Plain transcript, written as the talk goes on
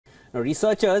Now,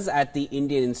 researchers at the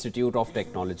Indian Institute of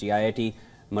Technology, IIT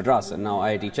Madras and now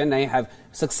IIT Chennai, have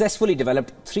successfully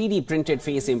developed 3D printed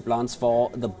face implants for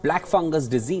the Black Fungus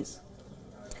disease.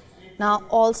 Now,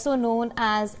 also known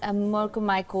as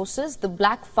Mucormycosis, the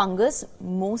black fungus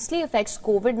mostly affects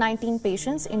COVID-19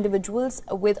 patients, individuals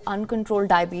with uncontrolled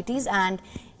diabetes and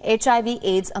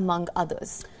HIV/AIDS, among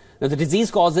others. Now, the disease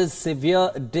causes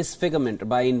severe disfigurement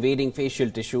by invading facial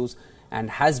tissues and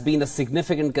has been a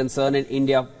significant concern in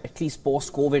India, at least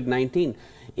post-COVID-19.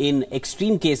 In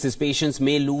extreme cases, patients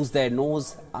may lose their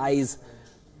nose, eyes,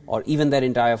 or even their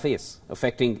entire face,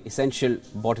 affecting essential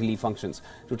bodily functions.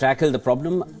 To tackle the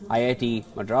problem, IIT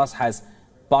Madras has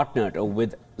partnered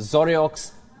with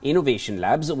Zoriox Innovation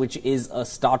Labs, which is a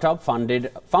startup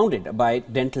founded by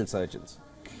dental surgeons.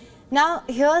 Now,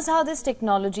 here's how this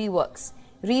technology works.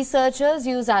 Researchers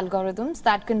use algorithms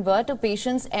that convert a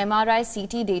patient's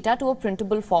MRI-CT data to a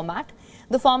printable format.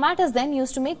 The format is then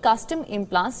used to make custom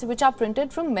implants, which are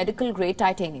printed from medical-grade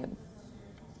titanium.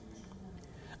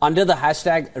 Under the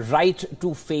hashtag Right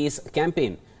to Face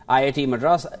campaign, IIT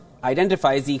Madras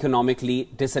identifies economically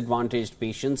disadvantaged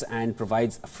patients and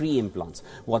provides free implants.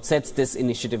 What sets this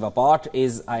initiative apart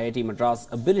is IIT Madras'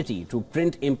 ability to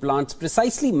print implants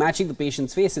precisely matching the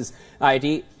patient's faces.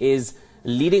 IIT is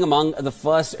leading among the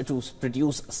first to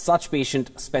produce such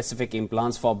patient-specific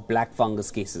implants for black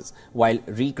fungus cases. While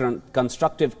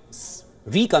reconstructive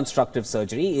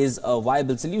surgery is a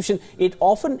viable solution, it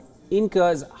often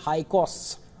incurs high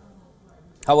costs.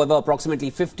 However, approximately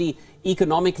 50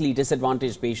 economically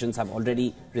disadvantaged patients have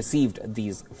already received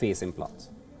these face implants.